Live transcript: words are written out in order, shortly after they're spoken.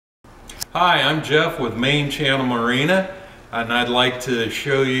Hi, I'm Jeff with Main Channel Marina, and I'd like to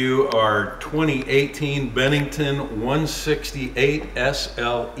show you our 2018 Bennington 168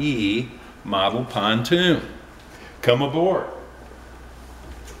 SLE model pontoon. Come aboard.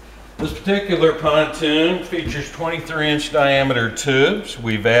 This particular pontoon features 23-inch diameter tubes.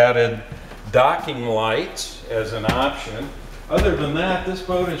 We've added docking lights as an option. Other than that, this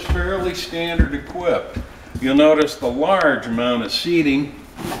boat is fairly standard equipped. You'll notice the large amount of seating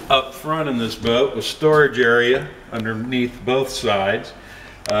up front in this boat with storage area underneath both sides.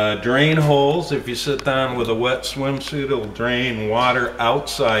 Drain holes. If you sit down with a wet swimsuit, it'll drain water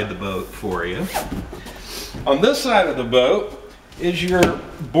outside the boat for you. On this side of the boat is your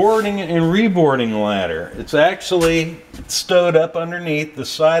boarding and reboarding ladder. It's actually stowed up underneath the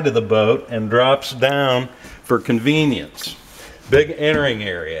side of the boat and drops down for convenience. Big entering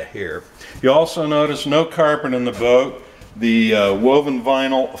area here. You also notice no carpet in the boat. The woven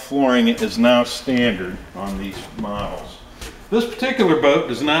vinyl flooring is now standard on these models. This particular boat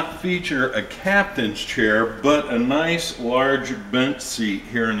does not feature a captain's chair, but a nice large bench seat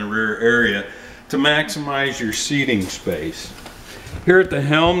here in the rear area to maximize your seating space. Here at the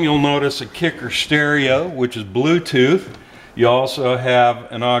helm, you'll notice a kicker stereo, which is Bluetooth. You also have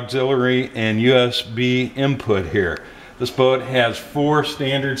an auxiliary and USB input here. This boat has 4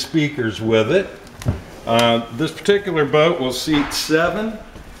 standard speakers with it. This particular boat will seat 7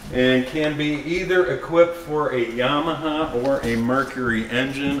 and can be either equipped for a Yamaha or a Mercury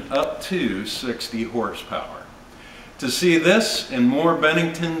engine up to 60 horsepower. To see this and more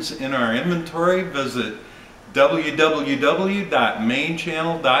Benningtons in our inventory, visit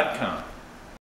www.mainchannel.com.